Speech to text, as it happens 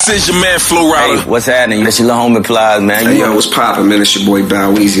This is your man Flo Rida. Hey, what's happening? That's your little homie Plies, man. Hey, yo, what's poppin', man? It's your boy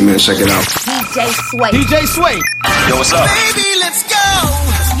Bow Weezy, man. Check it out. DJ Sway. DJ Sway. Yo, what's up? Baby, let's go.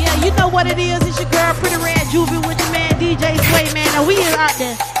 Yeah, you know what it is. It's your girl, Pretty Red Juvie with your man, DJ Sway, man. Now, we is out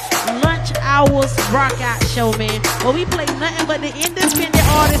there. Lunch Hours Rock Out Show, man. Well, we play nothing but the independent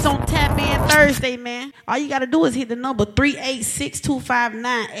artists on Tap In Thursday, man. All you got to do is hit the number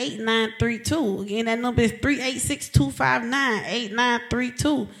 386-259-8932. Again, that number is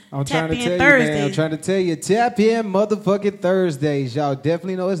 386-259-8932. I'm trying to tell you, man. I'm trying to tell you, Tap In motherfucking Thursdays. Y'all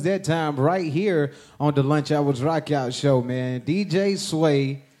definitely know it's that time right here on the Lunch Hours Rock Out Show, man. DJ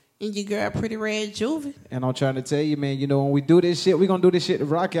Sway. And your girl, Pretty Red Juvie. And I'm trying to tell you, man, you know, when we do this shit, we're going to do this shit the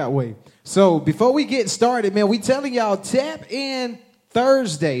rock out way. So before we get started, man, we telling y'all Tap In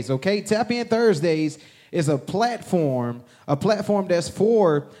Thursdays, okay? Tap In Thursdays is a platform that's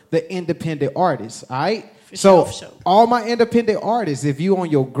for the independent artists, all right? So all my independent artists, if you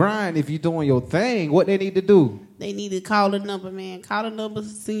on your grind, if you doing your thing, what they need to do? They need to call the number, man. Call the number,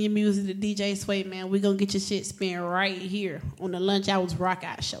 send your music to DJ Sway, man. We're going to get your shit spin right here on the Lunch Hours Rock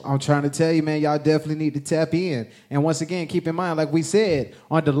Out Show. I'm trying to tell you, man, y'all definitely need to tap in. And once again, keep in mind, like we said,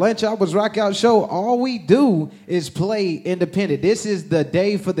 on the Lunch Hours Rock Out Show, all we do is play independent. This is the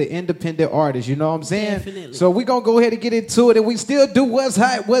day for the independent artists, you know what I'm saying? Definitely. So we're going to go ahead and get into it, and we still do what's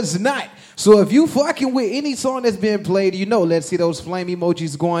hot, what's not. So if you fucking with any song that's been played, you know, let's see those flame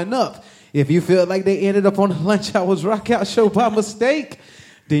emojis going up. If you feel like they ended up on the Lunch Hours Rock Out Show by mistake,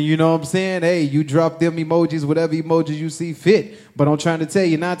 then you know what I'm saying? Hey, you drop them emojis, whatever emojis you see fit. But I'm trying to tell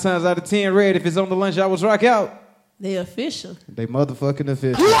you, 9 times out of 10, Red, if it's on the Lunch Hours Rock Out, they official. They motherfucking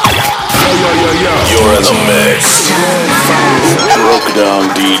official. Yo. You're in the mix. Broke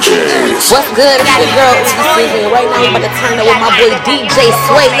down DJs. What's good? I got a girl Uzi right now. I'm about to turn up with my boy DJ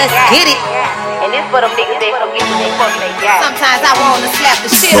Sway. Let's get it. And this for them niggas that forget what they fucking got. Sometimes I wanna slap the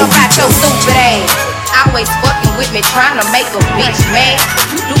shit up out your stupid ass. Always fucking with me, trying to make a bitch mad.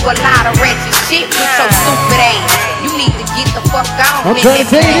 You do a lot of ratchet shit with your stupid ass. You need to get the fuck on. I'm trying to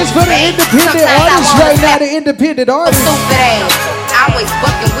tell you, this for the independent artists right now. The independent artists. Stupid ass. Always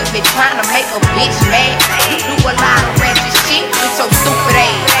fucking with me, trying to make a bitch mad. You do a lot of ratchet shit with your stupid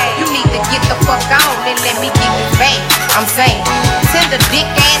ass. You need to get the fuck on and let me get this back. I'm saying, send a dick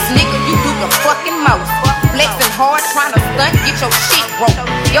ass nigga, you do the fucking most. Flexing hard, trying to stunt, get your shit broke.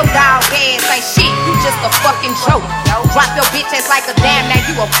 Your dog ass ain't shit, you just a fucking joke. Drop your bitch ass like a damn, now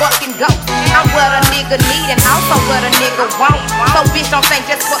you a fucking ghost. I'm what a nigga need and also what a nigga want. So bitch don't think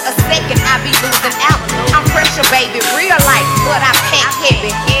just for a second I be losing out. I'm pressure baby, real life, but I pack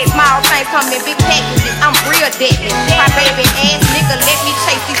heavy. Small things come in big packages, I'm real deadly. My baby ass nigga, let me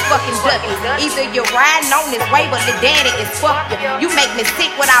chase these fucking duckies. Either you're riding on this way, but the daddy is fucked. You make me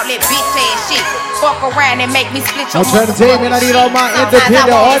sick without that bitch ass shit. Fuck around and make me split your. I'm trying to tell you, man, I need all my independent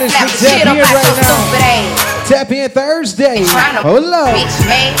artists to tap in right now. Tap in Thursday. Hold up. Bitch,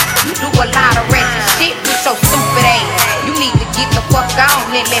 man, you do a lot of ratchet shit with your stupid ass. You need to get the fuck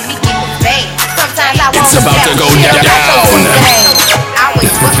on and let me get this bag. Sometimes I want it's about to go down. I always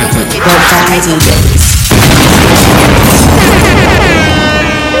fucking with you.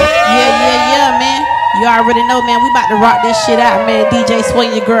 Yeah, man. You already know, man. We about to rock this shit out, man. DJ Sway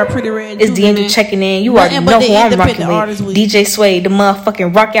and your girl, Pretty Red. It's D'Angelo checking in. You already know who I'm rocking with. DJ Sway, the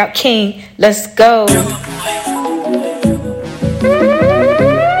motherfucking rock out king. Let's go. I ain't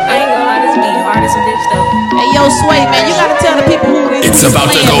gonna lie, this beat hard as a bitch though. Hey, yo, Sway, man. You gotta tell the people who this is. It's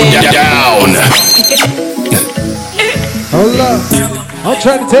about to go down. Hold up. I'm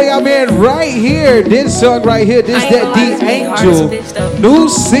trying to tell y'all, man, right here, this song right here, this that D'Angelo new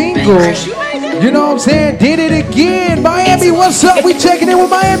single. You know what I'm saying? Did it again. Miami, what's up? We checking in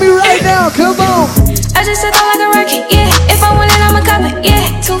with Miami right now. Come on. I just set on like a rocket, yeah. If I want it, I'ma cop it, yeah.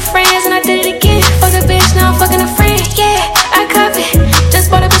 2 friends and I did it again. Fuck a bitch, now I'm fucking a friend, yeah. I cop it.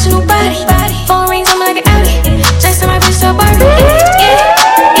 Just bought a bitch a new body. 4 rings, I'm like an Audi. Just to my bitch to a Barbie,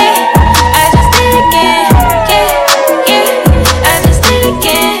 yeah. I just did it again, yeah. I just did it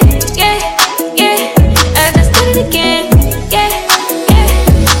again, yeah. I just did it again, yeah.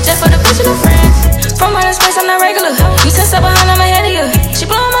 Just bought a bitch a new friend. From outer space, I'm not regular. You can step behind, I'm ahead of you. She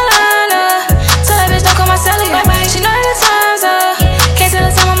blowing my line up. Tell that bitch don't call my cellular. She know the time's up. Can't tell the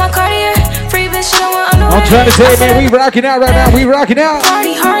time on my Cartier. Free bitch, she don't want underwear. I'm trying to tell you, man, we rocking out right now. We rocking out.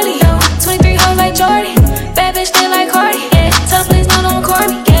 Party Harley, 23 hoes like Jordy. Bad bitch, they like Cardi. Tell please no, don't record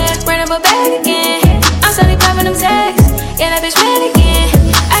me. Ran up a bag again. I'm steady popping them tags. Yeah, that bitch ran again.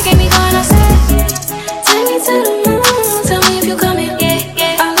 I can't be going outside. Take me to the moon. Tell me if you coming.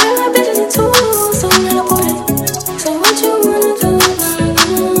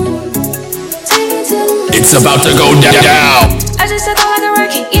 It's about to go down. I just set on like a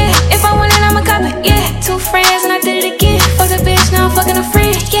rocket, yeah.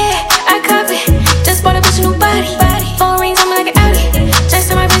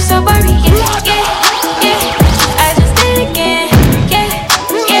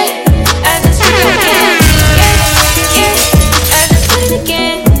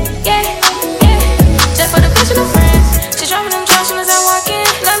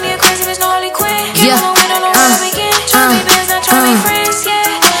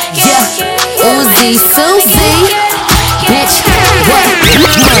 Uzi, Susie. Bitch, what?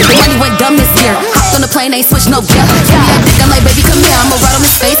 The money went dumb this year. Hopped on the plane, ain't switch no gear. Give me that dick, I'm like, baby, come here. I'ma ride on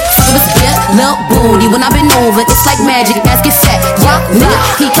his face. Fuck up his beer, lil' booty. When I been over, it's like magic. Ass get set, yeah, nigga.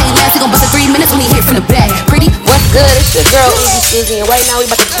 He can't last, he gon' bust in 3 minutes when he hit from the back. Pretty, what's good? It's your girl, Uzi Susie, and right now we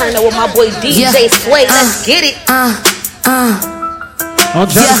about to turn up with my boy DJ Sway. Let's get it. I'm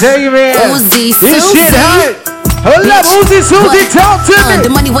trying to tell you, man. Uzi, this shit hot. Hold up, Uzi Susie, talk to me. The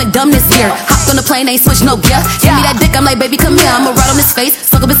money went dumb this year. Hopped on the plane, ain't switch no gear. Give me that dick, I'm like, baby, come here. I'ma ride on his face,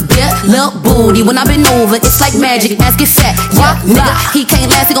 suck up his beer, lil' booty. When I been over, it's like magic. Ass get set, yeah, nigga. He can't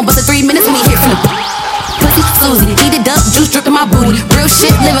last, he gon' bust in 3 minutes when he hit from the Pussy Susie, eat it up, juice dripping my booty. Real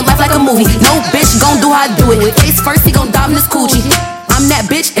shit, living life like a movie. No bitch gon' do how I do it. Face first, he gon' dive in this coochie. I'm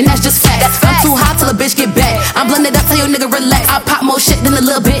that bitch, and that's just fact. I'm too hot till a bitch get back. I'm blended up, tell your nigga relax. I pop more shit than a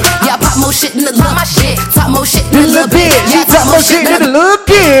little bit. Yeah, I pop more shit than a little bit. Talk more shit than a little bit. Yeah, talk more shit than a little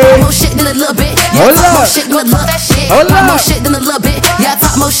bit. More shit than a little bit. Yeah, talk more shit than a little bit. Pop more shit than a little bit. Yeah,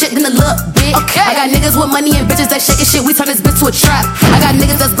 talk more shit than a little bit. I got niggas with money and bitches that shaking shit. We turn this bitch to a trap. I got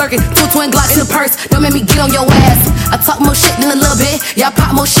niggas that's lurking, 2 twin Glocks in the purse. Don't make me get on your ass. I talk more shit than a little bit. Yeah, I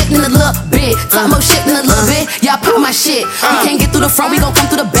pop more shit than a little bit. Talk more shit than a little bit. Yeah, I pop my shit. We can't get through the front, we gon'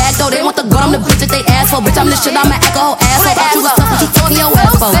 come through the back though. They want the gun, I'm the bitch that they ask for. Bitch, I'm the shit, I'm an alcohol asshole. Thought you was tough, what you talking your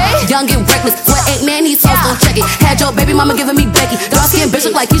ass for? Young and reckless, what 8 man, he's tough, don't check it. Had your baby mama giving me Becky. Dark skin bitch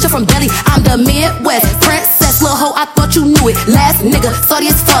look like Keisha from Delhi. I'm the Midwest princess, little hoe, I thought you knew it. Last nigga, salty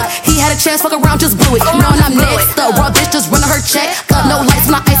as fuck. He had a chance, fuck around, just blew it. Knowing I'm next, the raw bitch just running her check. No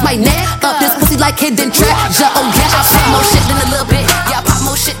lights when I ice my neck. Up this pussy like hidden track. Oh yeah, I pop more shit than a little bit. Yeah, I pop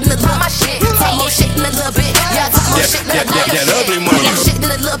more shit than a little bit. Talk more shit than a little bit. Yeah, talk more shit than a little bit. Pop shit than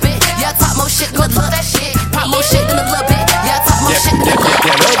a little bit. Yeah, talk more shit than a little bit. Pop more shit than a little bit. Yeah, talk more shit than a little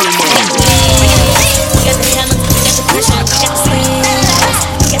bit. We got the hammer, we got the pressure, we got the swing,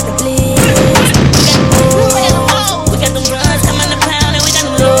 we got the bleed, we got the runs, come on the pound, and we got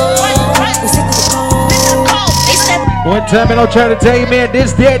the low. We stick to the cold. One time, and I'm trying to tell you, man,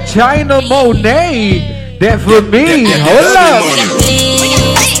 this that China Monet. That for me. Hold up.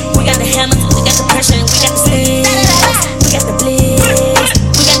 We got the hammer, we got the pressure, we got the swing, we got the bleed,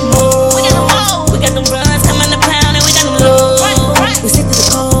 we got the more, we got the runs, come on the pound, and we got the low. We stick to the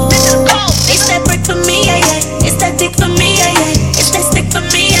cold. It's that brick for me, yeah, yeah. It's that dick for me, yeah, yeah. It's that stick for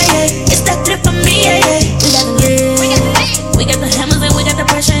me, yeah, yeah. It's that flip for me, yeah, yeah. We got the hammers and we got the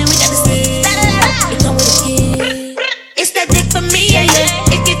pressure and we got the stick. It come with a kid. It's that dick for me, yeah, yeah.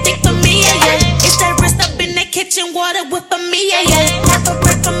 It get thick for me, yeah, yeah. It's that wrist up in the kitchen, water whip for me, yeah, yeah. Half a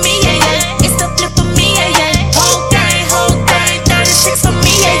brick for me, yeah, yeah. It's the flip for me, yeah, yeah. Whole thing, 36 for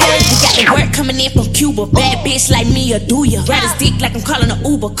me, yeah, yeah. We got the work coming in from Cuba. Bad bitch like me, or do ya? Ride his dick like I'm calling an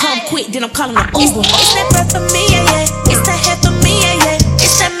Uber. Come quick, then I'm calling an Uber. It's that breath for me, yeah, yeah. It's that head for me, yeah, yeah.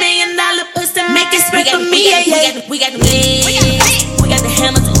 It's that $1 million pussy, make it spread for me, yeah, yeah. We got the bleed, we got the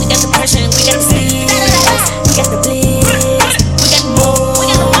hammers, we got the pressure, we got the steam, we got the bleed, we got the more, we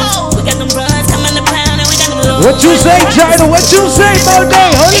got them runs, come on the pound, and we got them low. What you say, China? What you say,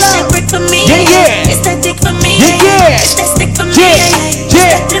 Monet? Hold it's up. That brick for me, yeah, yeah. It's that dick for me, yeah, yeah. It's that stick for me, yeah, yeah, yeah. It's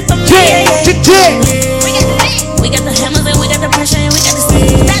that flip for me, yeah, yeah. We got the hammers and we got the pressure and we got the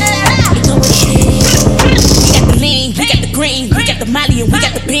steam. We got the lean, we got the green, we got the molly and we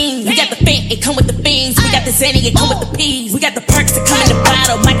got the bean. We got the faint, it come with the beans. We got the Zanny, it come with the peas. We got the perks that come in the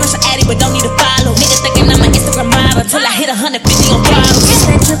bottle. My crush are addy, but don't need to follow. Niggas thinking I'm an Instagram model till I hit 150 on bottles. It's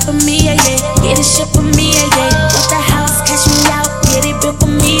that drip for me, yeah, yeah. Get it shit for me, yeah, yeah. Want the house, cash me out, get it built for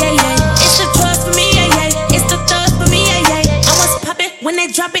me, yeah, yeah. It's the drugs for me, yeah, yeah. It's the thugs for me, yeah, yeah. I was poppin' when they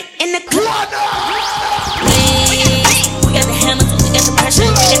drop it in the club. We got the hammers, we got the pressure,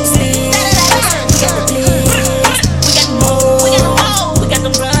 we got the steam, we got the bleed, we got the more, we got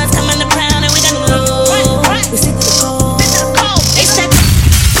them runs, come on the pound, and we got them low. We stick to the cold. It's that.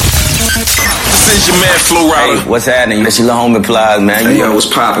 This is your man Flo Rida. Hey, what's happening? That's your little homie Plies, man. Hey, yo, what's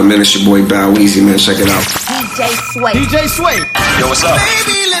poppin', man? It's your boy Bow Weezy, man. Check it out. DJ Sway. DJ Sway. Yo, what's up?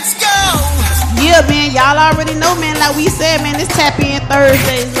 Baby, let's go. Yeah, man, y'all already know, man. Like we said, man, it's Tap In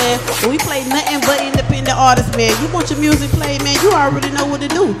Thursdays, man. We play nothing but independent artists, man. You want your music played, man, you already know what to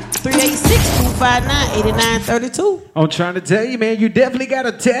do. 386-259-8932. I'm trying to tell you, man, you definitely got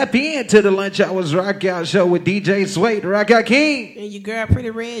to tap in to the Lunch Hours Rock Out Show with DJ Sway, the Rock Out King. And your girl, Pretty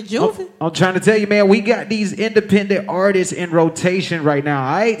Red Juvie. I'm trying to tell you, man, we got these independent artists in rotation right now,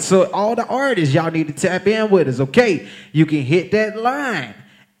 all right? So all the artists, y'all need to tap in with us, okay? You can hit that line.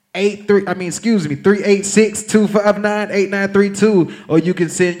 386-259-8932, or you can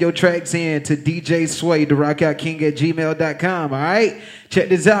send your tracks in to DJ Sway, the rockoutking at gmail.com. All right, check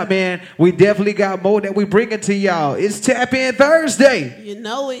this out, man. We definitely got more that we bringing to y'all. It's Tap In Thursday. You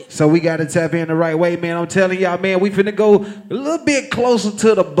know it. So we got to tap in the right way, man. I'm telling y'all, man, we finna go a little bit closer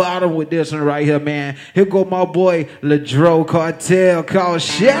to the bottom with this one right here, man. Here go my boy Ladro Cartel called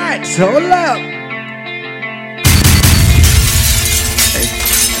Shots. Hold up.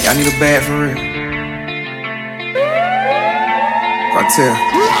 Y'all need a bag for real. Cartel,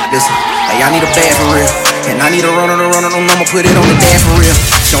 listen. Hey, y'all need a bag for real. And I need a runner, I'ma put it on the dash for real.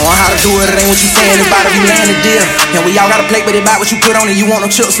 Show 'em how to do it, it ain't what you saying, it's about if you land the deal. And we all got a plate, but it about what you put on it, you want them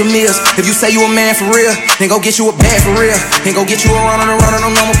chips or meals. If you say you a man for real, then go get you a bag for real. Then go get you a runner,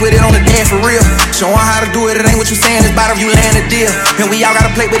 I'ma put it on the dash for real. Show 'em how to do it, it ain't what you saying, it's about if you land the deal. And we all got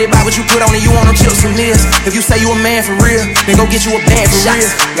a plate, but it about what you put on it, you want them chips or meals. If you say you a man for real, then go get you a bag for real.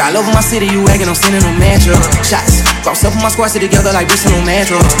 Got love in my city, you acting, I'm sending them matchup shots. Cross up with my squad, sit together like bricks on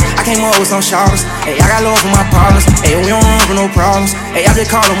metro. I came up with some shoulders, hey, I got love for my problems, hey, we don't run for no problems, hey, I just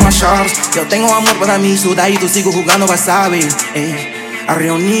call them my shoulders. Yo tengo amor para mí, sudadito, sigo jugando wasabi, hey. I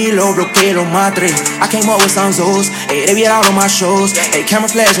reuní los bloqueé, los matre. I came up with some zoos, hey, they be out on my shows, hey, camera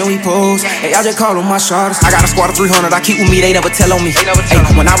flash when we pose, hey, I just call them my shoulders. I got a squad of 300, I keep with me, they never tell on me. Hey,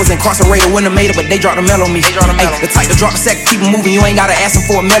 when I was incarcerated, wouldn't have made it, but they dropped a mail on me. Hey, the type to drop the sack, keep it moving, you ain't gotta ask them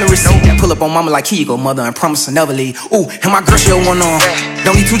for a mail receipt. Pull up on mama like, here you go, mother, and promise to never leave. Ooh, and my girl, she one on.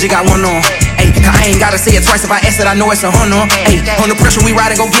 Don't need two, just got one on. Hey, I ain't gotta say it twice, if I ask it, I know it's a hun on. Hey, on the pressure, we ride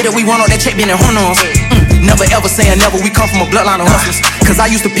and go get it, we run on that check, being in hun on. Never ever saying never, we come from a bloodline of hustlers. Cause I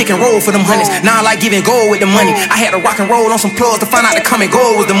used to pick and roll for them honeys. Now I like giving gold with the money. I had to rock and roll on some plugs to find out the coming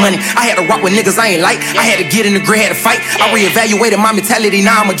gold was the money. I had to rock with niggas I ain't like. I had to get in the grid, had to fight. I reevaluated my mentality,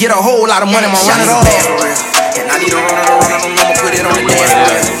 now I'ma get a whole lot of money. I'ma run it all. And I need a runner, I'ma put it on the dance.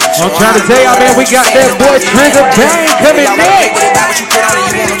 I'm trying to tell y'all, man, we got that boy Trigger Bang coming next.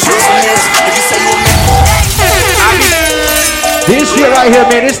 This shit right here,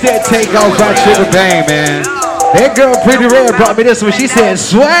 man, this that takeoff by Trigger Bang, man. That girl Pretty Red brought me this one. She said,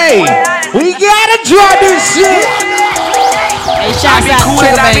 Sway, we gotta drop this shit. Hey, shots out cool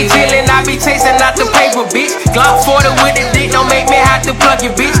and I be chillin', I be chasing out the paper, bitch. Glock 40 with the dick, don't make me have to plug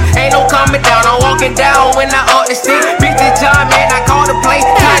your bitch. Ain't no coming down, I'm walking down when I up the stick. Bitch, this time, man, I call the play,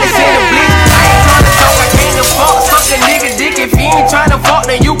 time to send a blitz. I ain't tryna talk, I came to fuck, suck a nigga dick. If you ain't tryna fuck,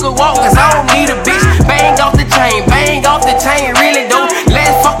 then you can walk, cause I don't need a bitch. Bang off the chain, really don't.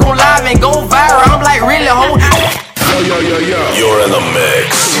 Let's fuck on live and go viral, I'm like, really, ho. Yo. You're in the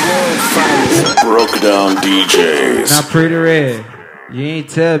mix. Broke down DJs. Now, Pretty Red, you ain't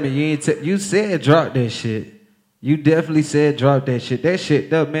tell me. You said drop that shit. You definitely said drop that shit. That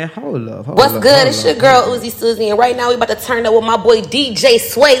shit up, man. Hold up. What's good? It's your girl Uzi Susie, and right now we about to turn up with my boy DJ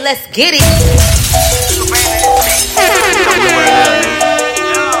Sway. Let's get it.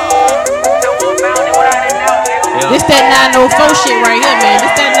 This that 904 shit right here, man.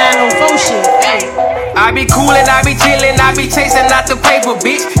 This that 904 shit. Hey. I be coolin', I be chillin', I be chasing out the paper,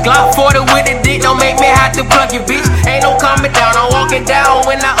 bitch. Glock 40 with the dick, don't make me have to plug your bitch. Ain't no coming down, I'm walking down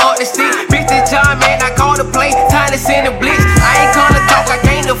when I up the stick. Bitch, this time, man, I call the play, time to send a blitz. I ain't call to talk, I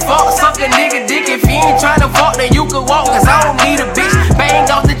came to fuck, suck a nigga dick. If you ain't tryna fuck, then you can walk, cause I don't need a bitch. Bang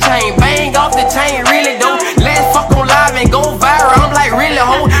off the chain, really don't. Let's fuck on live and go viral, I'm like, really,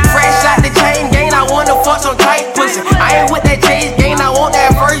 ho. Fresh out the chain gang, I wanna fuck some tight pussy. I ain't with that chase gang, I want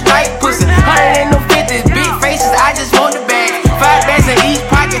that first night pussy. 150 big faces, I just want the bag. 5 bags in each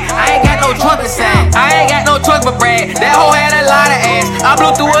pocket, I ain't got no trunk inside. I ain't got no trunk but brag. That hoe had a lot of ass, I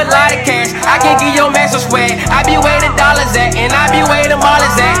blew through a lot of cash. I can't give your man some swag. I be where the dollars at, and I be where the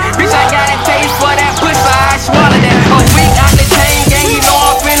dollars at. Bitch, I got a taste for that pussy, I swallow that. A week out the chain gang, you know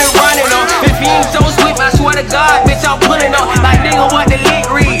I'm finna run it on. If you ain't so sweet, I swear to God, bitch, I'm pulling up. Like nigga, what the lick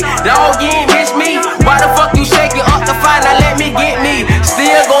read? Dog, you ain't miss me. Why the fuck you shaking up to find out, let me get me.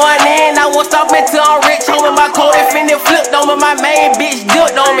 Still going in, I won't stop until I'm rich. Home my coat and finna flipped on me. My main bitch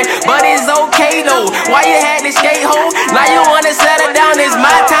dipped on me, but it's okay though. Why you had to skate home? Now you wanna settle down, it's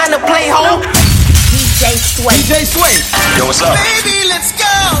my time to play home. DJ Sway. Yo, what's up? Baby, let's go.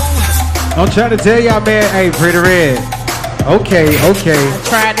 I'm trying to tell y'all, man. Hey, Pretty Red. Okay. I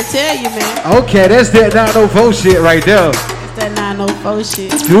tried to tell you, man. Okay, that's that 904 shit right there. That's that 904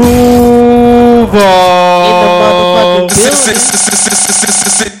 shit. Duval. In the motherfucking building.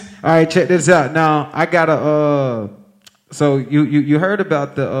 All right, check this out. Now I gotta. So you heard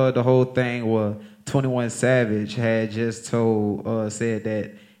about the whole thing where 21 Savage had just said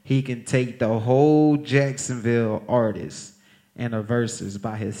that he can take the whole Jacksonville artist in a verses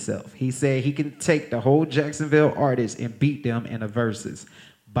by himself. He said he can take the whole Jacksonville artist and beat them in a verses.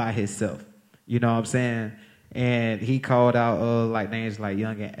 by himself. You know what I'm saying? And he called out like names like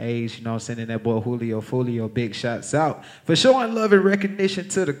Young and Age, you know, sending that boy Julio Fulio big shots out for showing love and recognition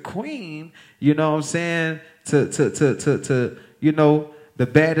to the queen, you know what I'm saying? To you know, the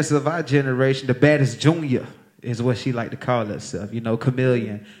baddest of our generation, the baddest junior is what she like to call herself, you know,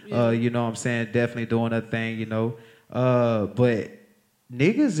 Chameleon. You know what I'm saying? Definitely doing her thing, you know. But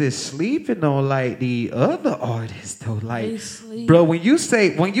niggas is sleeping on like the other artists though. Like, bro, when you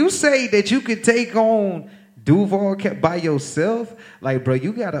say that you could take on Duval by yourself, like, bro,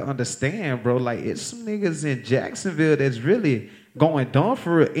 you gotta understand, bro. Like, it's some niggas in Jacksonville that's really going dumb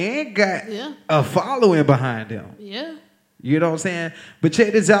for it and got a following behind them. Yeah. You know what I'm saying? But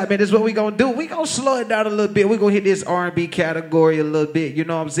check this out, man. This is what we gonna do. We gonna slow it down a little bit. We gonna hit this R&B category a little bit. You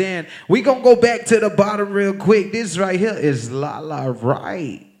know what I'm saying? We gonna go back to the bottom real quick. This right here is La La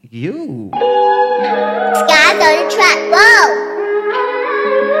Right. You. Sky on the track. Whoa.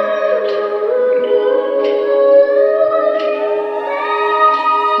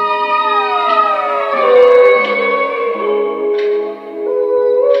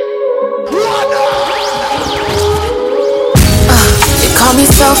 Call me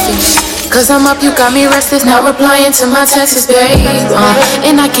selfish, cause I'm up, you got me restless, not replying to my texts, babe.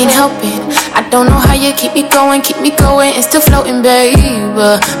 And I can't help it. I don't know how you keep me going, and still floating, babe.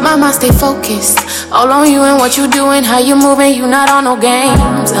 My mind stay focused, all on you and what you doing, how you moving, you not on no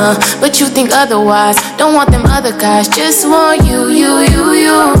games. But you think otherwise, don't want them other guys, just want you.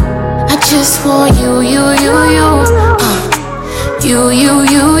 I just want you. You.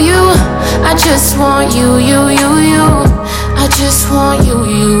 I just want you. I just want you.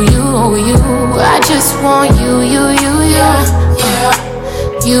 I just want you. Yeah.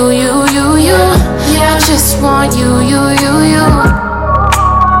 You. I just want you.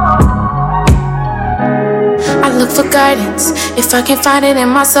 I look for guidance. If I can't find it in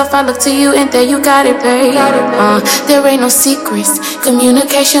myself, I look to you, and there you got it, babe. There ain't no secrets.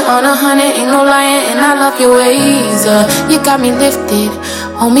 Communication on 100, ain't no lying, and I love your ways. You got me lifted.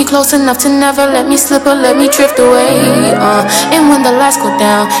 Hold me close enough to never let me slip or let me drift away. And when the lights go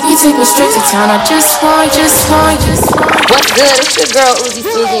down, you take me straight to town. I just want. What's good? It's your girl Uzi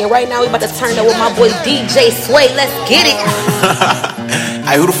Suzy, and right now we about to turn up with my boy DJ Sway. Let's get it.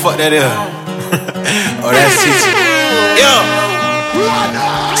 Hey, who the fuck that is? Oh, that's Titi. Yo.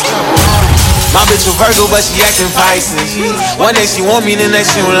 My bitch a Virgo, but she acting Pisces. One day she want me, the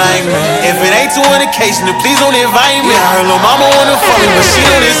next she don't like me. If it ain't to an occasion, then please don't invite me. I heard lil' mama wanna fuck me, but she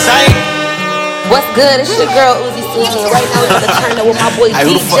don't excite. What's good? It's your girl Uzi Suzy, and right now we about to turn up with my boy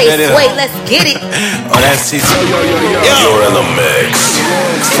DJ Sway. Let's get it. Oh, that's Titi. You're in the mix.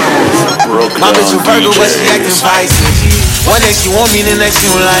 My bitch a Virgo, but she acting Pisces. One day she want me, the next she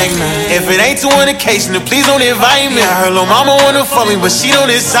don't like me. If it ain't to an occasion, then please don't invite me. I heard lil' mama wanna fuck me, but she don't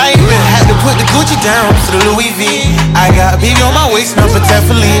excite me. Had to put the Gucci down for the Louis V. I got a baby on my waist, no Patek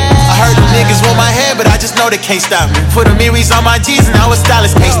Philippe. I heard them niggas want my head, but I just know they can't stop me. Put a Miris on my G's and now a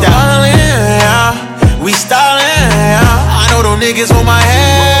stylist can't stop me. We stylin', I know them niggas want my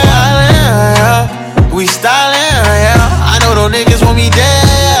head. We stylin', I know them niggas want me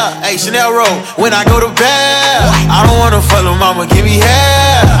dead. Hey, Chanel Road, when I go to bed, I don't wanna fuck lil' mama, give me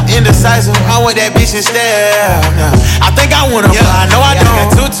hair. Indecisive, I want that bitch instead. I think I wanna, but I know I don't.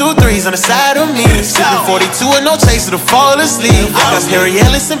 Got 2 3s on the side of me. Sippin' 42 and no chaser to fall asleep. I got Perry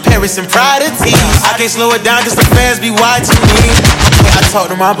Ellis in Paris and Prada tees. I can't slow it down cause the fans be watching me. I talk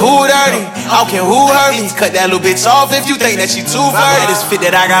to my boo dirty, I don't care who hurt me. Cut that little bitch off if you think that she too flirty. This fit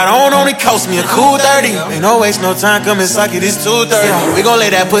that I got on only cost me a cool 30. Ain't no waste no time, come and suck it, it's 2:30. We gon'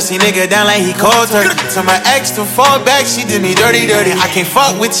 lay that pussy nigga down like he cold turkey. Tell my ex to fall back, she did me dirty. I can't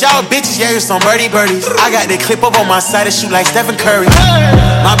fuck with y'all bitches, yeah, it's on birdies. I got that clip up on my side and shoot like Stephen Curry.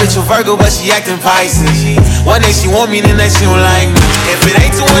 My bitch a Virgo, but she acting Pisces. One day she want me, the next she don't like me. If it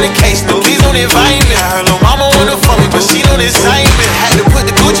ain't to an occasion, then please don't invite me. I heard lil' mama wanna fuck me, but she don't excite me. Had to put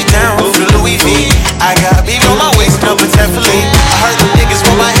the Gucci down for the Louis V. I got a baby on my waist, no Patek Philippe. I heard them niggas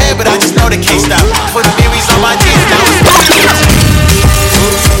want my head, but I just know they can't stop. Put the Miris on my jeans, now it's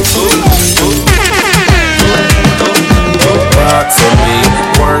rock for me,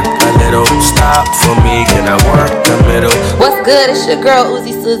 work a little, stop for me, can I work the middle? What's good? It's your girl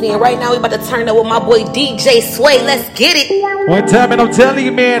Uzi Suzy, and right now we about to turn up with my boy DJ Sway. Let's get it. One time, and I'm telling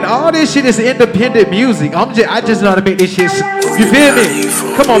you, man, all this shit is independent music. I just know how to make this shit. You feel me?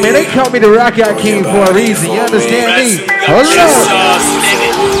 Come on, man. They call me the Rock Out King for a reason. You understand me? Hold on.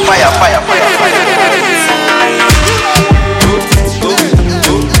 Fire.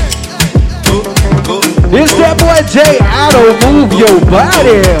 It's that boy Jay Otto, move your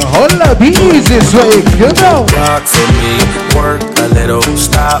body. Hold up, easy, Sway. Come on. Rock for me, work a little. little,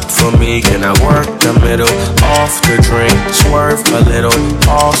 stop for me. Can I work the middle? Off the drink, swerve a little,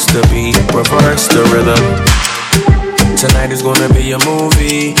 pause the beat, reverse the rhythm. Tonight is gonna be a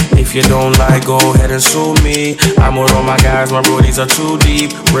movie. If you don't like, go ahead and sue me. I'm with all my guys, my roadies are too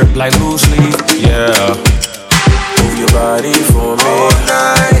deep. Rip like loose leaf, yeah. Move your body for me. All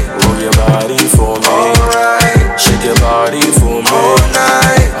night. Move your body for me. Alright. Shake your body for me. All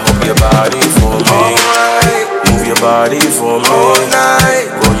night. I hope your body for me. Alright. Move your body for me. All night.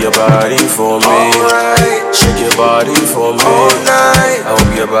 Roll your body for me. Alright. Shake your body for me. All night. I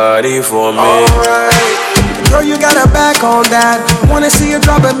hope your body for me. Alright. Girl, you got a back on that. Wanna see you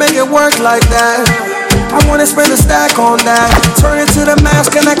drop it, make it work like that. I wanna spend a stack on that. Turn it to the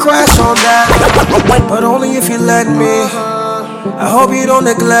mask and I crash on that. But only if you let me. I hope you don't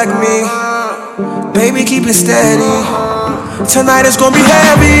neglect me. Baby, keep it steady. Tonight is gonna be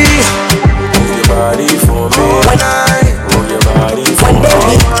heavy. Move your body for me. One night. Move your body for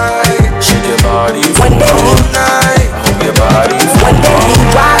me. Alright. Shake your body for me. All night. I hope your body for me. One day we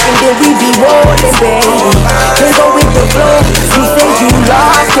rock and then we be rolling, baby. Can't go with the flow. You say you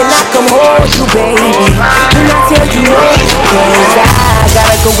lost, and I come hold you, baby. And I tell you no, cause I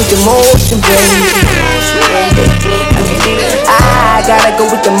gotta go with the motion, baby. I gotta go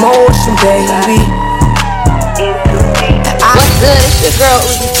with the motion, baby. What's good? It's your girl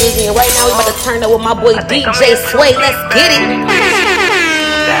Uzi Suzy, and right now we about to turn up with my boy DJ Sway. Let's get it.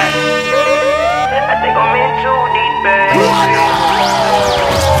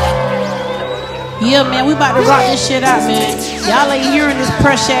 Yeah, man, we about to rock this shit out, man. Y'all ain't hearing this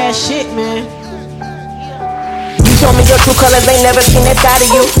pressure ass shit, man. You show me your true colors, ain't never seen that side of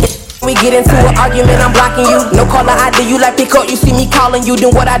you. We get into an argument, I'm blocking you. No caller ID, you like pick up, you see me calling you.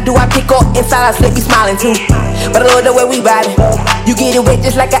 Then what I do, I pick up, inside I slip, be smiling too. But I love the way we riding. You get it wet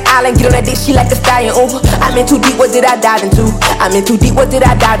just like an island, get on that dick, she like a stallion. Ooh, I'm in too deep, what did I dive into? I'm in too deep, what did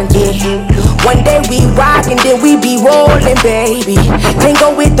I dive into? One day we rock and then we be rolling, baby. Can't go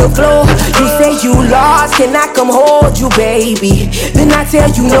with the flow. You say you lost, can I come hold you, baby? Then I tell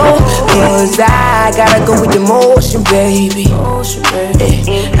you no, cause I gotta go with the motion, baby.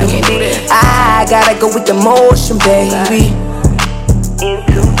 I gotta go with the motion, baby.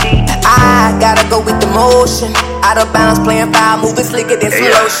 I gotta go with the motion. Out of bounds, playing foul, moving slicker than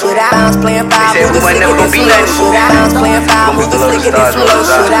slow shit. I bounce, playing foul, moving slicker than slow shit. I bounce, playing foul, moving slicker than slow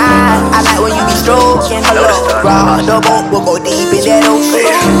shit. I like when you be stroking, hello. Raw, the boat will go deep in that ocean.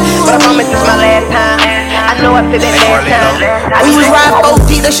 But I promise this my last time. I know I feel that last time. We was riding 4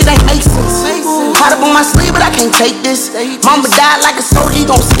 deep, that shit ain't make sense. Caught up on my sleeve, but I can't take this. Mama died like a soldier, you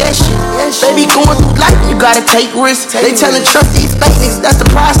gon' sketch it. Baby going through life, you gotta take risks. They tellin' trust these fake niggas, that's the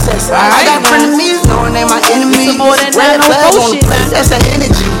process. I got frenemies, knowing they my enemies. Red flags on the place, that's the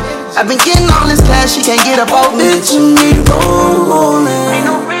energy. I've been getting all this cash, she can't get up off me. Bitch, you need rolling. Ain't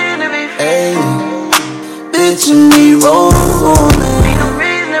no reason to be fake. Bitch, you need rolling. Ain't no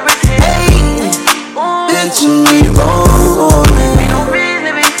reason to be fake. Bitch, you need rolling. Ain't no reason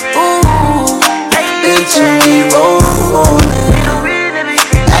to be fake. Bitch, you need rolling.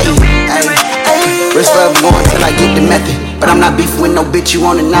 Rich forever going till I get the method. But I'm not beefing with no bitch, you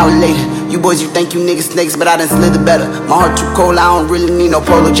on it now or later. You boys, you think you niggas snakes, but I done slither better. My heart too cold, I don't really need no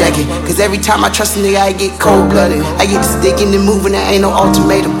polo jacket. Cause every time I trust a nigga, I get cold-blooded. I get the stick and the moving, there ain't no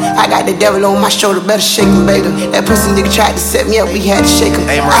ultimatum. I got the devil on my shoulder, better shake him, beta. That pussy nigga tried to set me up, we had to shake him.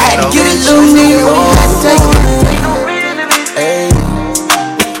 I had to get a little nigga, we had to take him. Hey,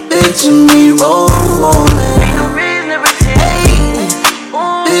 bitch, you need rolling. Hey,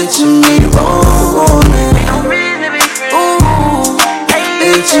 bitch, you need rolling.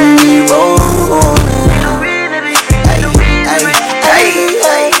 Bitch, you need rolling.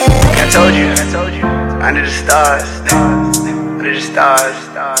 I told you, under the stars,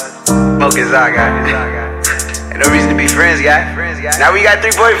 smoke is all I got. Ain't no reason to be friends, guy. Now we got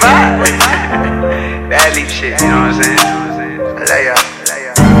 3.5. Bad leaf shit, you know what I'm saying? I love y'all.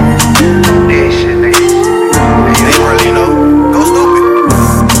 Yeah, shit, nigga. You ain't really know. Go stupid.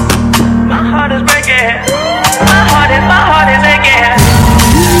 My heart is breaking. My heart is aching.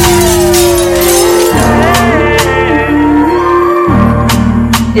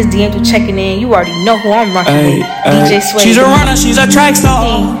 It's D'Angelo checking in. You already know who I'm rocking with. DJ Sway. She's a runner, she's a track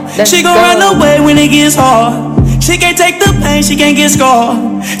star. She gon' run away when it gets hard. She can't take the pain, she can't get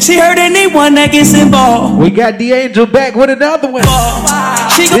scarred. She hurt anyone that gets involved. We got D'Angelo back with another one.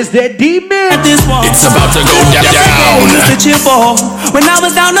 It's that D-Man. It's about to go down. When I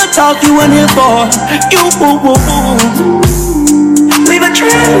was down to talk, you weren't here for. You leave a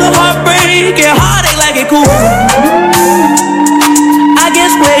trail of heartbreak and heartache like it cool. I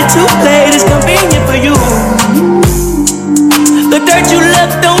guess way too late is convenient for you. The The dirt you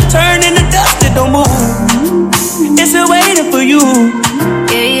left don't turn into dust, it don't move. It's still waiting for you.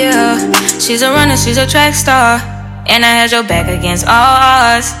 Yeah, she's a runner, she's a track star, and I had your back against all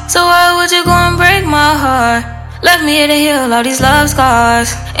odds. So why would you go and break my heart? Left me here to heal all these love scars.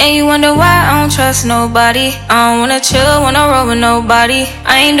 And you wonder why I don't trust nobody. I don't wanna chill, wanna roll with nobody.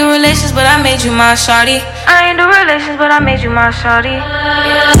 I ain't do relations, but I made you my shawty. I ain't do relations, but I made you my shawty.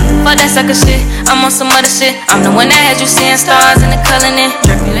 Yeah. Fuck that sucker shit, I'm on some other shit. I'm the one that had you seeing stars in the coloring.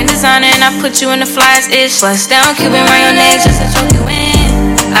 Draping designer and I put you in the flyest ish. Bust down, Cuban around your neck just to choke you in.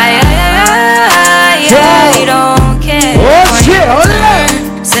 You don't care. Oh shit, hold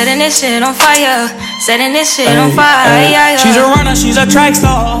on. Setting this shit on fire. Setting this shit on fire. She's a runner, she's a track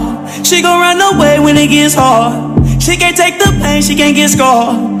star. She gon' run away when it gets hard. She can't take the pain, she can't get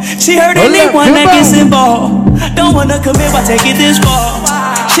scarred. She hurt anyone that gets involved. Don't wanna commit, why take it this far?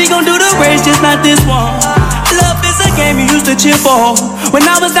 She gon' do the race, just not this one. Love is a game you used to cheer for. When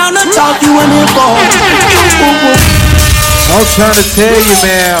I was down to talk, you weren't here for. I'm trying to tell you,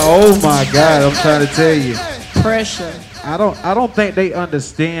 man. Oh my God, I'm trying to tell you. Pressure. I don't think they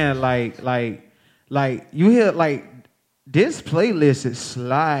understand. Like you hear like this playlist is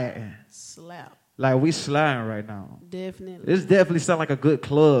sliding. Slap. Like we sliding right now. Definitely. This definitely sound like a good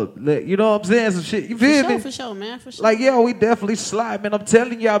club. You know what I'm saying? Some shit. You feel me? For sure, man. For sure. Like, yeah, we definitely slide, man. I'm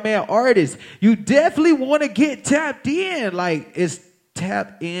telling y'all, man, artists, you definitely want to get tapped in. Like, it's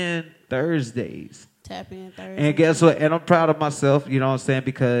Tap In Thursdays. Tap In Thursdays. And guess what? And I'm proud of myself, you know what I'm saying?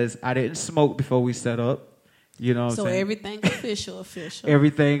 Because I didn't smoke before we set up. You know what I'm saying? So everything official.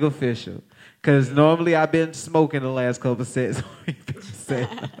 Everything official. Because normally I've been smoking the last couple of sets.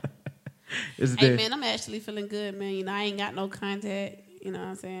 Hey, man, I'm actually feeling good, man. You know, I ain't got no contact. You know what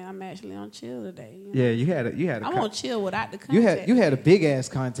I'm saying? I'm actually on chill today. You know? Yeah, you had a. I'm on chill without the contact. You had a big ass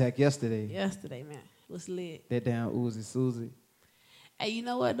contact yesterday. Yesterday, man, it was lit. That damn Uzi Susie. Hey, you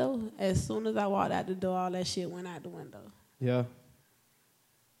know what though? As soon as I walked out the door, all that shit went out the window. Yeah.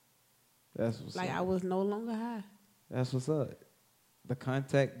 That's what's like up. I was no longer high. That's what's up. The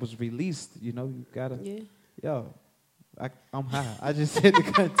contact was released. You know, you gotta. Yeah. Yo. I'm high. I just said the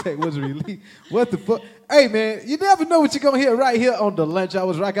contact was released. What the fuck? Hey, man, you never know what you're going to hear right here on the Lunch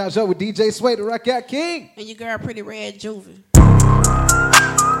Hours Rock Out Show with DJ Sway, the Rock Out King. And your girl, Pretty Red Juvie.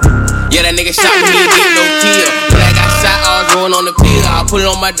 Yeah, that nigga shot me, he ain't get no kill. When I got shot, I was rolling on the pill. I put it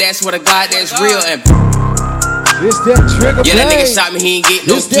on my dash, swear to God, that's real. And it's that trigger yeah, that nigga shot me, he ain't get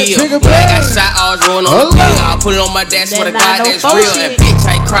no kill. When I got shot, I was rolling on the pill. I put it on my dash, swear to God, that's real. And bitch,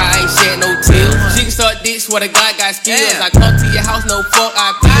 I ain't cry, I ain't shed no tears. She can start dick, swear to God, got skills. I come to your house, no fuck,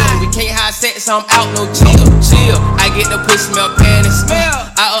 I feel. We can't have sex, so I'm out, no chill. I get the pussy, smell panic.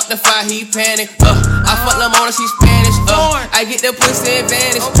 I up the fire, he panic. I fuck Lamona, she Spanish. I get the pussy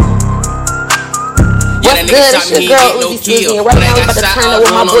advantage. What's good? It's your girl Uzi Susie, and right now we about to turn up with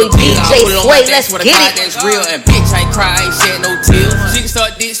my boy DJ Sway. Let's get it. That's real, and bitch, I ain't cry, I ain't shed no tears. She can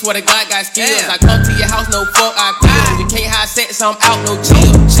start dick, swear to God, got skills. I come to your house, no fuck, I feel. We can't have sex, so I'm out, no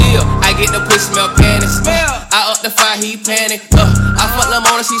chill. I get the pussy, smell panic. I up the fire, he panic. I fuck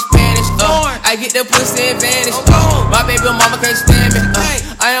Lamona, she Spanish. I get the pussy advantage. My baby mama can't stand me.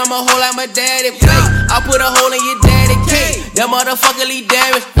 I am a hoe like my daddy. I put a hole in your daddy cake. That motherfucker leave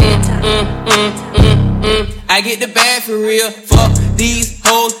damage. I get the bag for real. Fuck these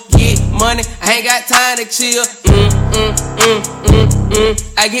hoes, get money. I ain't got time to chill.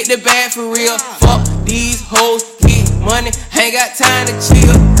 I get the bag for real. Fuck these hoes, get money. I ain't got time to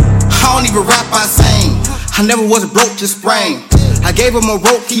chill. I don't even rap, I sing. I never was broke, just sprain. I gave him a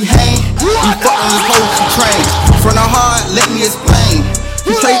rope, he hang. He fucked on his hoe, she train. From the heart, let me explain.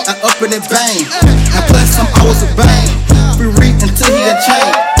 He played up in it bang. And plus some hours of bang. We read until he a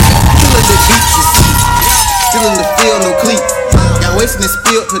chain. Killing the beach, you see. Still in the field, no cleat. Got wasted and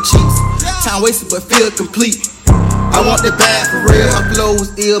spilled her cheeks. Time wasted but feel complete. I want the bag for real. My flow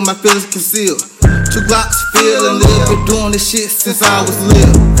was ill, my feelings concealed. 2 Glocks, feel and live. Been doing this shit since I was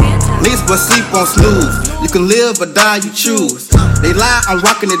little. Niggas but sleep on snooze. You can live or die, you choose. They lie, I'm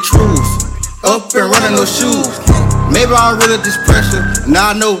rocking the truths. Up and running no shoes. Maybe I'm really this pressure.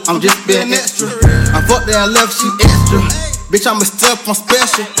 Now I know I'm just being extra. I fucked there and left, she extra. Bitch, I'm a step, I'm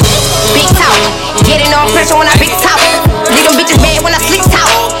special. Big talk, getting on pressure when I big talk. Leave them bitches mad when I sleep talk.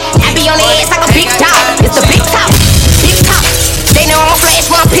 I be on their ass like a big dog. It's the big talk, big talk. They know I'm a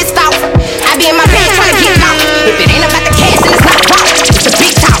flash when I'm pissed off. I be in my bed trying to get out. If it ain't about the cash, then it's not talk. It's the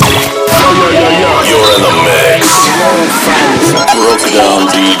big talk. You're in the mix. Broke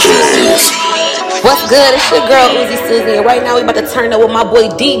down DJs. What's good? It's your girl Uzi Susie, and right now we about to turn up with my boy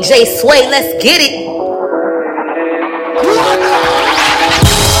DJ Sway. Let's get it.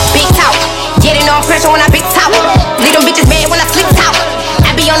 Big talk, getting on pressure when I big talk. Leave them bitches mad when I sleep talk.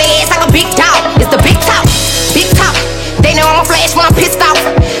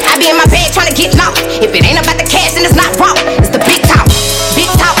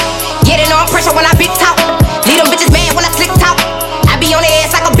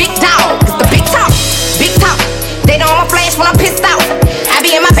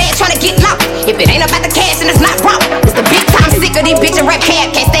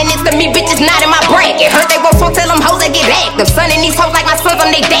 me bitches not in my bracket. Heard they won't so tell them hoes they get back. Them son and these hoes like my sons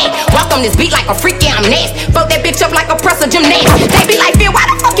on they dad. Walk on this beat like a freak, yeah, I'm nasty. Fuck that bitch up like a press of gymnast. They be like, Phil, why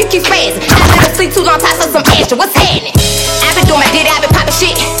the fuck you keep spazzing? I let her sleep too on top of some action. What's happening? I been doing my ditty, I been poppin'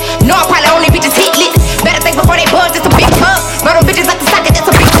 shit. No, I'm probably only bitches hit lit. Better think before they buzz, it's a big club. Run them bitches like the socket, that's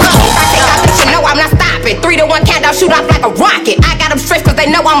a big club. If I take off, bitch, you know I'm not stopping. 3-1 countdown, shoot off like a rocket. I got them stressed cause they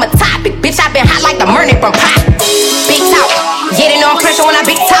know I'm a topic. Bitch, I been hot like the Murray from Pop. Big talk, yeah, they know I'm pressure when I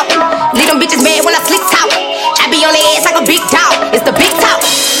big talk. Leave them bitches mad when I slick talk. I be on their ass like a big dog. It's the big talk,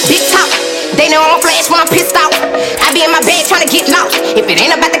 big talk. They know I'm a flash when I'm pissed off. I be in my bed trying to get lost. If it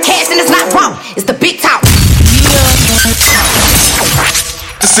ain't about the cash, then it's not wrong. It's the big talk.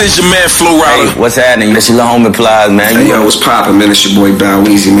 This is your man Flo Rida. Hey, what's happening? This is your homie Plies, man. Hey, yo, what's poppin', man? It's your boy Bow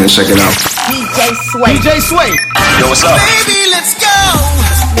Weezy, man. Check it out. DJ Sway. DJ Sway. Yo, what's up? Baby, let's go.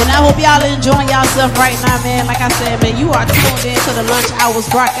 Man, I hope y'all enjoying yourself right now, man. Like I said, man, you are tuned in to the Lunch Hours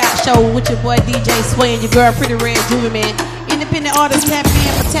Rockout Show with your boy DJ Sway and your girl Pretty Red Juvie, man. Independent artists tap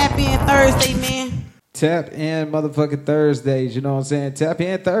in for Tap In Thursday, man. Tap in motherfucking Thursdays, you know what I'm saying? Tap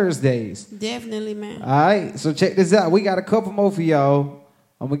in Thursdays. Definitely, man. All right, so check this out. We got a couple more for y'all.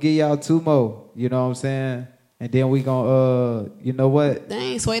 I'm going to give y'all 2 more, you know what I'm saying? And then we going to, you know what?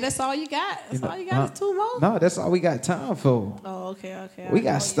 Dang, Sway, that's all you got? That's all you got is 2 more? No, that's all we got time for. Oh, okay. We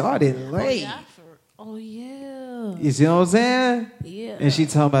got started late. Oh, yeah. You see what I'm saying? Yeah. And she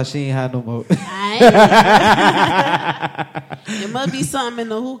talking about she ain't had no more. There must be something in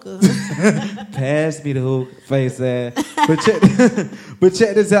the hookah. Pass me the hookah, face ass. But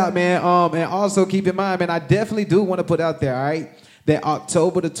check this out, man. And also keep in mind, man, I definitely do want to put out there, all right, that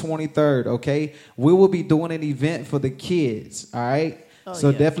October the 23rd, okay, we will be doing an event for the kids, all right?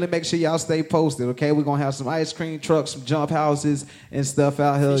 So definitely make sure y'all stay posted, okay? We're going to have some ice cream trucks, some jump houses and stuff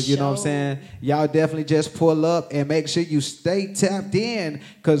out here, you know what I'm saying? Y'all definitely just pull up and make sure you stay tapped in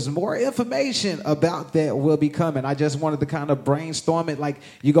because more information about that will be coming. I just wanted to kind of brainstorm it, like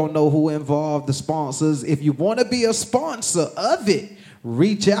you're going to know who involved, the sponsors. If you want to be a sponsor of it,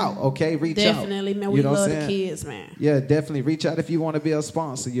 reach out, okay? Reach out. Definitely, man. We love the kids, man. Yeah, definitely. Reach out if you want to be a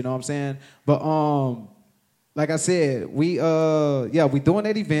sponsor, you know what I'm saying? But like I said, we doing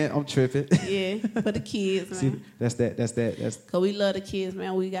that event. I'm tripping. Yeah, for the kids, man. See, that's Cause we love the kids,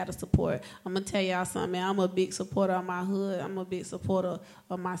 man. We gotta support. I'm gonna tell y'all something, man. I'm a big supporter of my hood. I'm a big supporter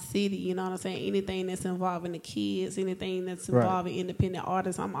of my city. You know what I'm saying? Anything that's involving the kids, anything that's involving independent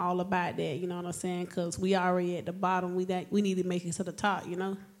artists, I'm all about that. You know what I'm saying? Cause we already at the bottom. We need to make it to the top. You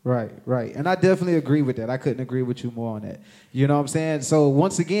know. Right. And I definitely agree with that. I couldn't agree with you more on that. You know what I'm saying? So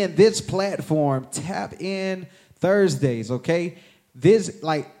once again, this platform, Tap In Thursdays, okay? This,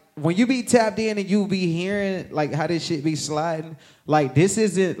 like, when you be tapped in and you be hearing, like, how this shit be sliding, like, this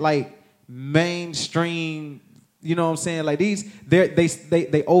isn't, like, mainstream, you know what I'm saying? Like, these,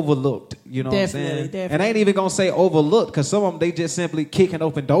 they overlooked, you know what I'm saying? Definitely. And I ain't even going to say overlooked because some of them, they just simply kicking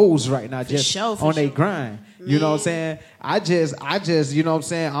open doors right now just on their grind. You know what I'm saying? I just, you know what I'm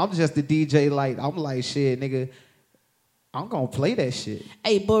saying? I'm just the DJ, like, I'm like, shit, nigga, I'm going to play that shit.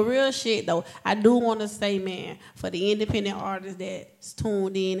 Hey, but real shit, though, I do want to say, man, for the independent artists that's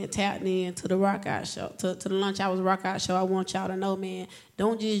tuned in and tapped in to the Rockout Show, to the Lunch Hours Rockout Show, I want y'all to know, man,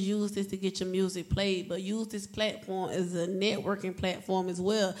 don't just use this to get your music played, but use this platform as a networking platform as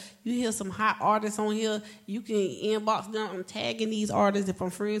well. You hear some hot artists on here, you can inbox them. I'm tagging these artists. If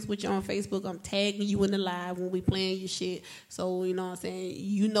I'm friends with you on Facebook, I'm tagging you in the live when we playing your shit. So, you know what I'm saying?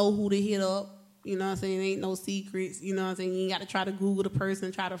 You know who to hit up. You know what I'm saying? There ain't no secrets. You know what I'm saying? You ain't got to try to Google the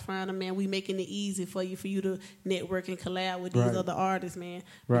person, try to find them, man. We making it easy for you to network and collab with these other artists, man.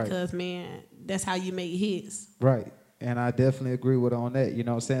 Right. Because, man, that's how you make hits. Right. And I definitely agree with her on that. You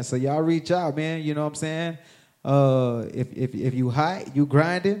know what I'm saying? So y'all reach out, man. You know what I'm saying? If you hot, you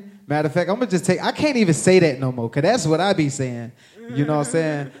grinding. Matter of fact, I'm going to just I can't even say that no more because that's what I be saying. You know what I'm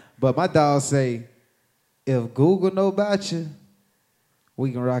saying? But my dog say, if Google know about you,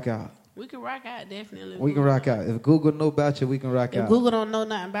 we can rock out. We can rock out, definitely. We can rock out. If Google know about you, we can rock out. If Google don't know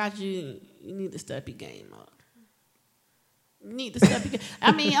nothing about you, you need to step your game up. You need to step your game.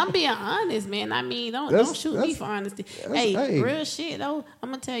 I mean, I'm being honest, man. I mean, don't shoot me for honesty. Hey, real shit, though. I'm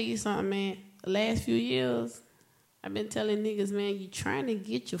going to tell you something, man. The last few years, I've been telling niggas, man, you trying to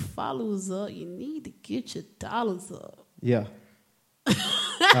get your followers up, you need to get your dollars up. Yeah.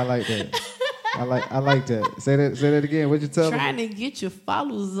 I like that. I like that. Say that again. What'd you tell me? Trying to get your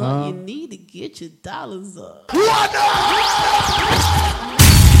followers up, you need to get your dollars up.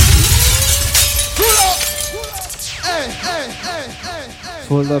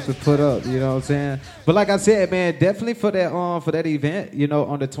 Pull up and put up, you know what I'm saying? But like I said, man, definitely for that event, you know,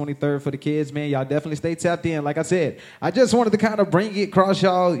 on the 23rd for the kids, man, y'all definitely stay tapped in. Like I said, I just wanted to kind of bring it across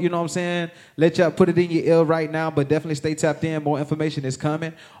y'all, you know what I'm saying? Let y'all put it in your ear right now, but definitely stay tapped in. More information is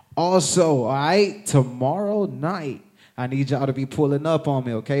coming. Also, all right, tomorrow night, I need y'all to be pulling up on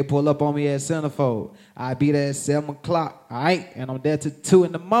me, okay? Pull up on me at Centerfold. I'll be there at 7 o'clock, all right? And I'm there till 2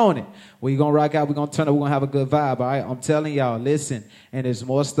 in the morning. We're going to rock out. We're going to turn up. We're going to have a good vibe, all right? I'm telling y'all, listen. And there's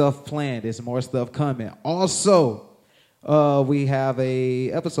more stuff planned. There's more stuff coming. Also, we have a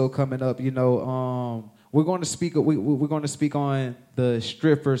episode coming up, you know. We're going to speak. We're going to speak on the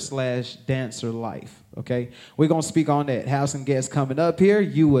stripper/dancer life, okay? We're going to speak on that. Have some guests coming up here.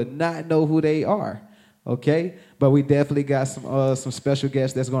 You would not know who they are. Okay, but we definitely got some special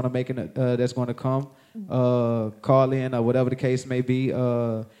guests that's going to that's going to come call in or whatever the case may be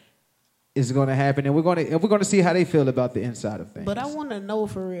is going to happen, and we're going to see how they feel about the inside of things. But I want to know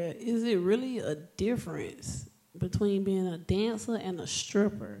for real, is it really a difference between being a dancer and a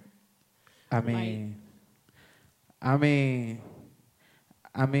stripper? I mean, I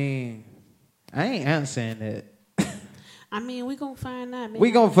ain't answering that. I mean, we gonna find out, man.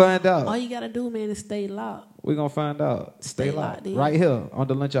 We gonna find out. All you gotta do, man, is stay locked. We gonna find out. Stay locked. in. Right here on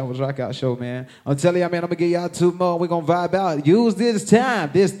the Lunch Hours Rock Out Show, man. I'm telling y'all, man, I'm gonna give y'all 2 more. We gonna vibe out. Use this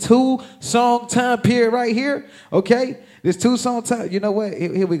time, this 2-song time period right here, okay? This 2-song time. You know what?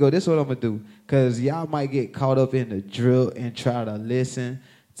 Here we go. This is what I'm gonna do, cause y'all might get caught up in the drill and try to listen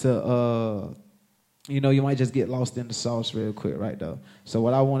to you know, you might just get lost in the sauce real quick, right though. So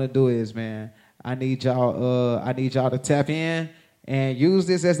what I want to do is, man, I need y'all to tap in and use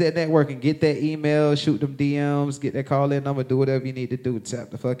this as that network and get that email, shoot them DMs, get that call in number, do whatever you need to do. Tap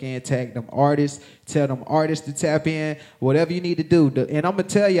the fuck in, tag them artists, tell them artists to tap in, whatever you need to do. And I'm gonna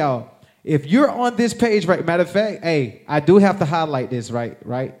tell y'all, if you're on this page, right? Matter of fact, hey, I do have to highlight this, right?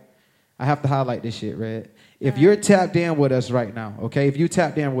 I have to highlight this shit, Red. If you're tapped in with us right now, okay? If you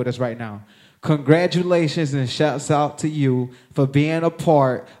tapped in with us right now, congratulations and shouts out to you for being a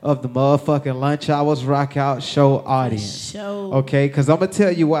part of the motherfucking Lunch Hours Rock Out Show audience. Okay, because I'm going to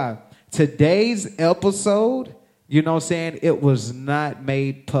tell you why. Today's episode, you know what I'm saying, it was not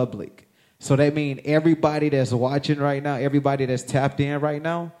made public. So that means everybody that's watching right now, everybody that's tapped in right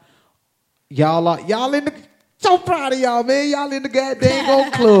now, y'all in the, so proud of y'all, man. Y'all in the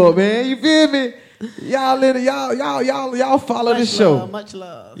goddamn club, man. You feel me? Y'all follow the show. Much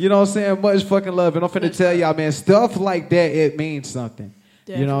love. You know what I'm saying? Much fucking love. And I'm finna tell y'all, man, stuff like that, it means something.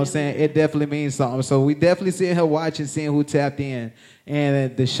 Definitely. You know what I'm saying? It definitely means something. So we definitely sitting here watching, seeing who tapped in.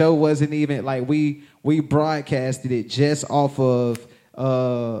 And the show wasn't even, like, we broadcasted it just off of,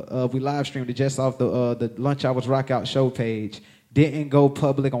 we live streamed it just off the Lunch Hours Rock Out Show page. Didn't go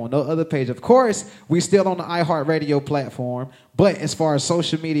public on no other page. Of course, we still on the iHeartRadio platform, but as far as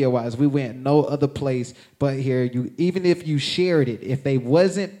social media wise, we went no other place but here. You, even if you shared it, if they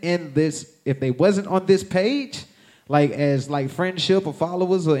wasn't on this page, like as like friendship or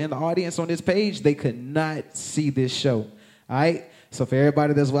followers or in the audience on this page, they could not see this show. All right. So for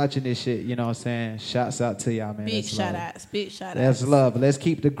everybody that's watching this shit, you know what I'm saying? Shouts out to y'all, man. Big shout outs. That's love. Let's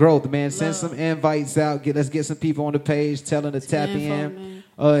keep the growth, man. Send some invites out. Let's get some people on the page telling to tap in.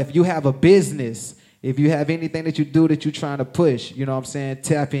 If you have a business, if you have anything that you do that you're trying to push, you know what I'm saying?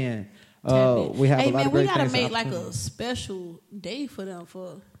 Tap in. We have a lot of great things. We gotta make like a special day for them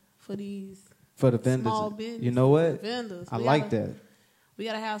for these for the vendors. Small business. You know what? Vendors. I like that. We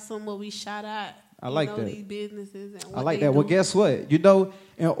gotta have some where we shout out. I like that. These businesses and what I like they that. do. Well, guess what? You know,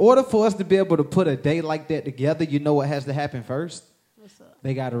 in order for us to be able to put a day like that together, you know what has to happen first? What's up?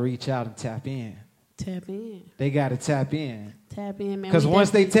 They got to reach out and tap in. Tap in. They got to tap in. Tap in, man. Because once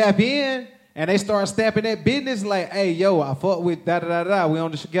they tap in and they start stamping that business, like, hey, yo, I fuck with da-da-da-da. We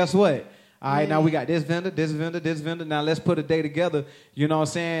on the guess what? All right, now we got this vendor, this vendor, this vendor. Now let's put a day together. You know what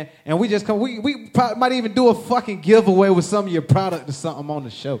I'm saying? And we just come. We probably might even do a fucking giveaway with some of your product or something on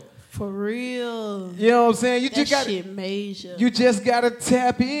the show. For real. You know what I'm saying? That shit major. You just got to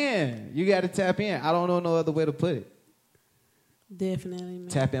tap in. You got to tap in. I don't know no other way to put it. Definitely, man.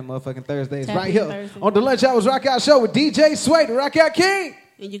 Tap in motherfucking Thursdays. Tap right here Thursday. On the Lunch Hours Rock Out Show with DJ Sway, the Rock Out King.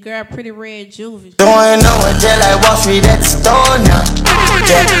 And your girl, Pretty Red Juvie. Going on until like Wall Street at the store now.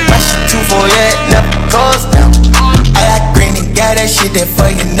 Yeah, my shit 248, never goes down. I like green and got that shit that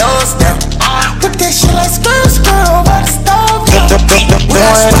for your nose now. Put that shit like skr over the stove.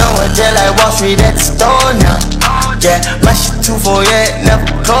 Going on until like Wall Street at the store now. Yeah, my shit 248, never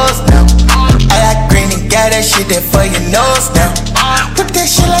goes down. I like green and got that shit that for your nose now. Put that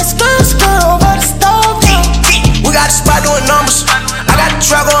shit like skr over the stove. We got a spot doing numbers. I got the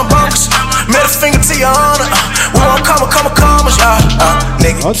truck on bumpers. Middle finger to your honor. We won't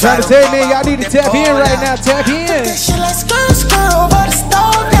Nigga, I'm trying to tell you, man, y'all need to tap in right now. Tap in. That shit like skirt over the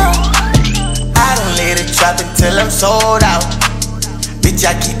stove now. I don't let it drop until I'm sold out. Bitch,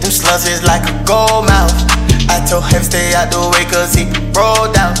 I keep them sluzzers like a gold mouth. I told him stay out the way cause he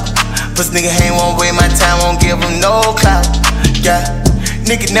rolled out. Puss nigga ain't won't waste my time, won't give him no clout. Yeah,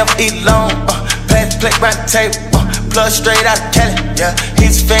 nigga never eat alone. Pass the plate round the table. Plug straight out of Cali. Yeah,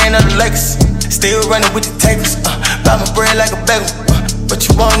 he's a fan of the Lakers. Still running with the takers. Buy my bread like a bagel. But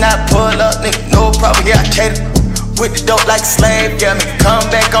you won't not pull up, nigga. No problem, yeah, I cater. With the dope like a slave. Yeah, make a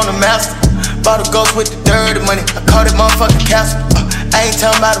comeback on the master. Bought a ghost with the dirty money. I caught it motherfucking castle. I ain't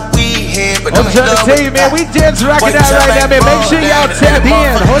talking about a weed head, but I'm trying to tell you, man, we just rocking out right now, man. Make sure y'all tap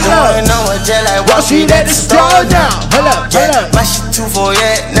in. Hold up. Wall Street at the store now. Hold up, hold up. My shit 2 4,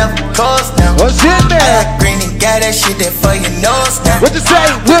 yeah, never closed now. What's in there? I got green and got that shit there for your nose now. What you say?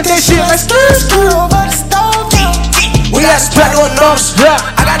 Whip that shit like skirt over the stove now. We got the track on numbers.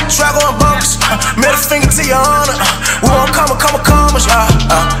 I got the track on bumpers. Middle finger to your honor. We won't come.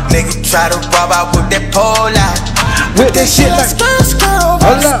 Nigga try to rob, I whip that pole out. With that shit like skirt over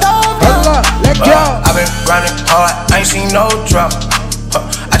the stove. Hold up, let go. I been grinding hard, I ain't seen no drop.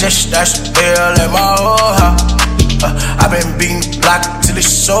 I just stashed the bill in my whole house. I been beating the block till it's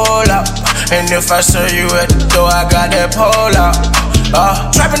sold out. And if I saw you at the door, I got that pole out.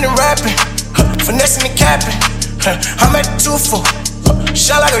 Trapping and rapping, finessing and capping. I'm at the 2 4,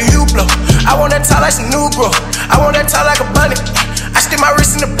 shot like a U-blow. I want that top like some new bro. I want that top like a bunny. I stick my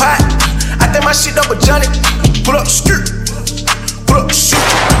wrist in the pot. I think my shit up with Johnny. Pull up the skirt, pull up the shoot.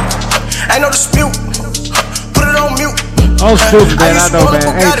 Ain't no dispute. Put it on mute. Oh, stupid, man. I know, man.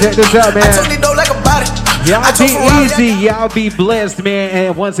 Hey, check this out, man. I told these dope like a body. Y'all be easy. Y'all be blessed, man.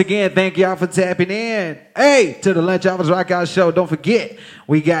 And once again, thank y'all for tapping in. Hey, to the Lunch Hours Rockout Show. Don't forget,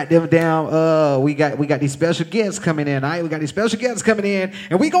 we got them down. We got these special guests coming in. All right, we got these special guests coming in,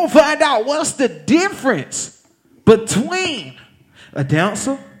 and we gonna find out what's the difference between a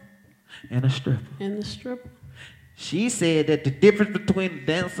dancer and a stripper. And the stripper. She said that the difference between the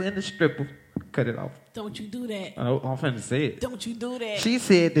dancer and the stripper. Cut it off. Don't you do that. Oh, I'm finna say it. Don't you do that. She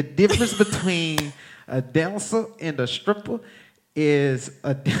said the difference between a dancer and a stripper is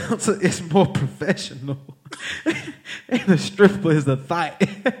a dancer is more professional and a stripper is a thought.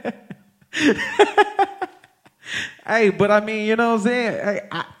 Hey, but I mean, you know what I'm saying? Hey,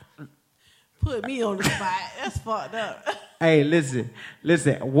 put me on the spot. That's fucked up. Hey, listen.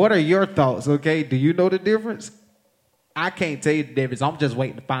 What are your thoughts, okay? Do you know the difference? I can't tell you the difference. I'm just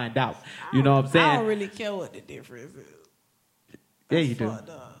waiting to find out. You know what I'm saying? I don't really care what the difference is. Yeah, you do.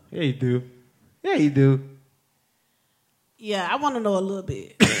 Yeah, you do. Yeah, you do. Yeah, I want to know a little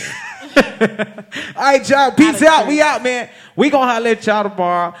bit. All right, y'all. Peace out. We out, man. We gonna holler at y'all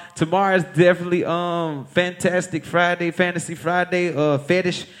tomorrow. Tomorrow is definitely Fantastic Friday, Fantasy Friday,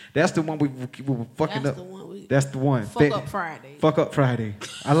 Fetish. That's the one we were fucking up. That's the one. Fuck up Friday. Fuck up Friday.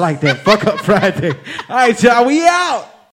 I like that. Fuck up Friday. All right, y'all. We out.